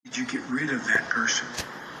you get rid of that person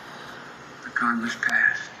the Congress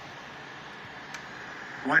passed?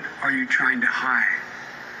 What are you trying to hide?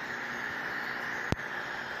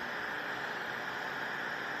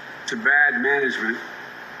 It's a bad management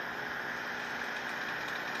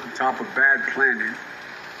on top of bad planning,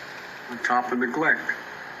 on top of neglect.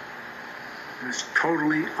 And it's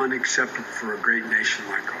totally unacceptable for a great nation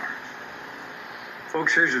like ours.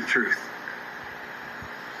 Folks, here's the truth.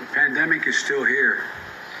 The pandemic is still here.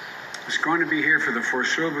 It's going to be here for the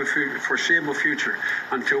foreseeable future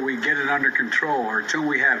until we get it under control or until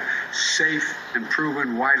we have safe and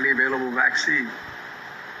proven, widely available vaccine.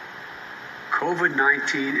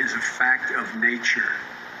 COVID-19 is a fact of nature.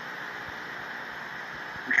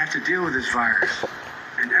 We have to deal with this virus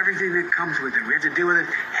and everything that comes with it. We have to deal with it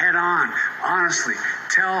head on, honestly.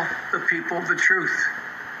 Tell the people the truth.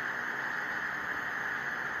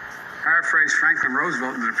 Paraphrase Franklin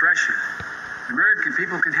Roosevelt in the Depression. The American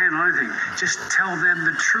people can handle anything. Just tell them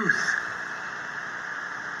the truth.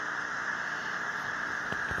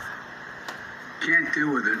 Can't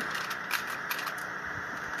deal with it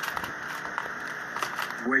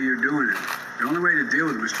the way you're doing it. The only way to deal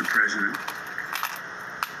with it, Mr. President,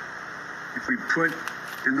 if we put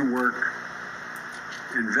in the work,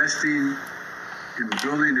 investing in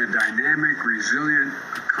building a dynamic, resilient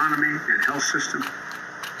economy and health system,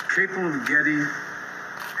 capable of getting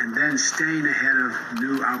and then staying ahead of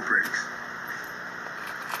new outbreaks.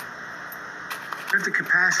 We have the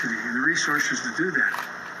capacity and the resources to do that.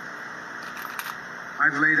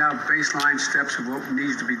 I've laid out baseline steps of what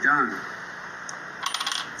needs to be done,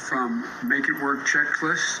 from make it work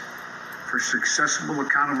checklists for successful,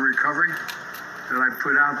 accountable recovery that I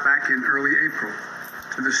put out back in early April,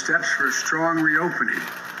 to the steps for a strong reopening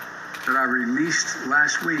that I released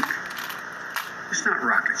last week. It's not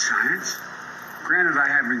rocket science. Granted, I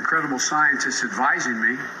have incredible scientists advising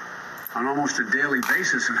me on almost a daily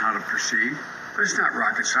basis on how to proceed, but it's not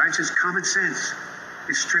rocket science. It's common sense.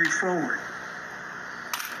 It's straightforward.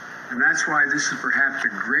 And that's why this is perhaps the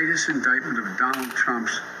greatest indictment of Donald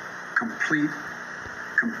Trump's complete,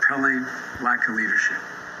 compelling lack of leadership.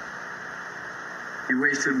 He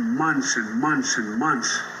wasted months and months and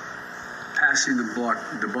months passing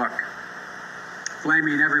the buck,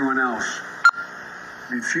 blaming everyone else,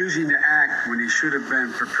 refusing to act when he should have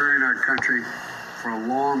been preparing our country for a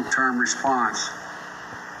long-term response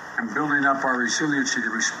and building up our resiliency to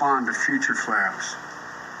respond to future flare-ups.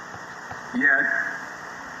 Yet,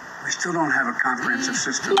 we still don't have a comprehensive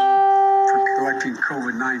system for collecting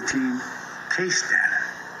COVID-19 case data.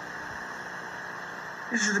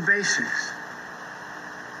 These are the basics.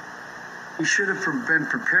 He should have been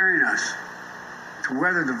preparing us to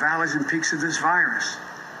weather the valleys and peaks of this virus.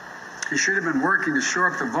 He should have been working to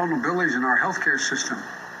shore up the vulnerabilities in our healthcare system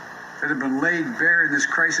that have been laid bare in this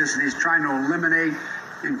crisis, and he's trying to eliminate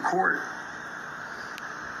in court.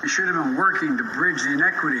 He should have been working to bridge the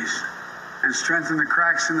inequities and strengthen the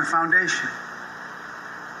cracks in the foundation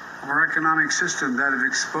of our economic system that have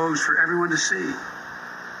exposed for everyone to see.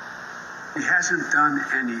 He hasn't done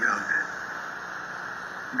any of it.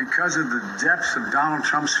 Because of the depths of Donald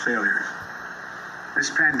Trump's failures, this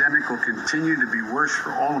pandemic will continue to be worse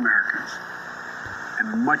for all Americans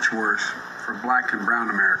and much worse for Black and brown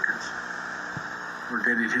Americans. We're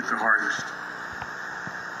getting hit the hardest.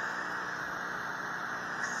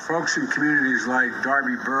 Folks in communities like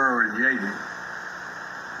Darby, Borough, and Yeadon,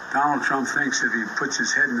 Donald Trump thinks if he puts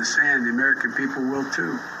his head in the sand, the American people will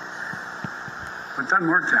too. But it doesn't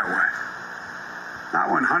work that way. Not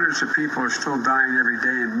when hundreds of people are still dying every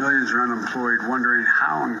day and millions are unemployed, wondering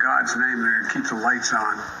how in God's name they're going to keep the lights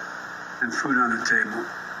on and food on the table.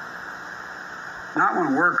 Not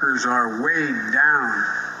when workers are weighed down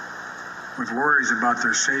with worries about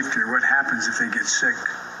their safety or what happens if they get sick.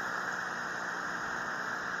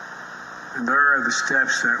 And there are the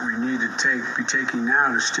steps that we need to be taking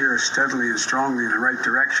now to steer us steadily and strongly in the right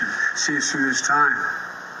direction, see us through this time,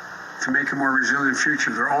 to make a more resilient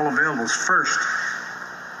future. They're all available. First,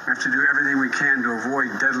 we have to do everything we can to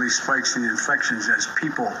avoid deadly spikes in the infections as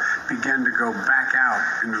people begin to go back out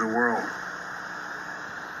into the world.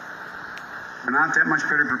 We're not that much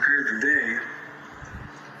better prepared today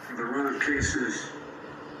for the run of cases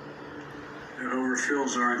that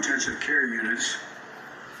overfills our intensive care units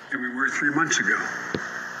than we were 3 months ago.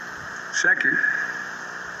 Second,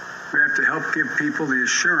 we have to help give people the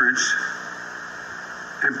assurance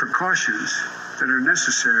and precautions that are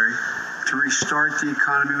necessary to restart the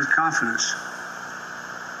economy with confidence.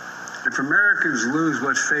 If Americans lose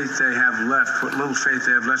what faith they have left, what little faith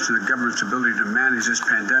they have left in the government's ability to manage this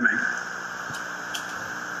pandemic,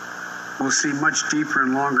 we'll see much deeper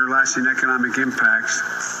and longer lasting economic impacts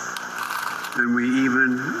then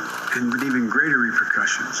with even greater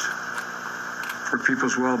repercussions for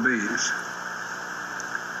people's well-beings.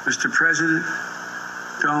 Mr. President,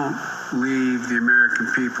 don't leave the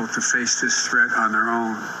American people to face this threat on their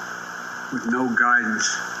own with no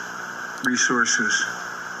guidance, resources,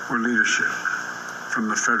 or leadership from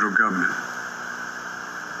the federal government.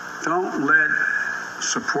 Don't let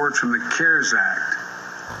support from the CARES Act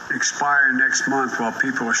expire next month while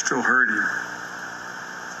people are still hurting.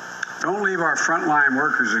 Don't leave our frontline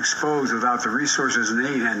workers exposed without the resources they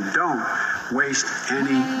need, and don't waste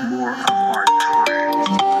any more of our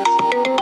time.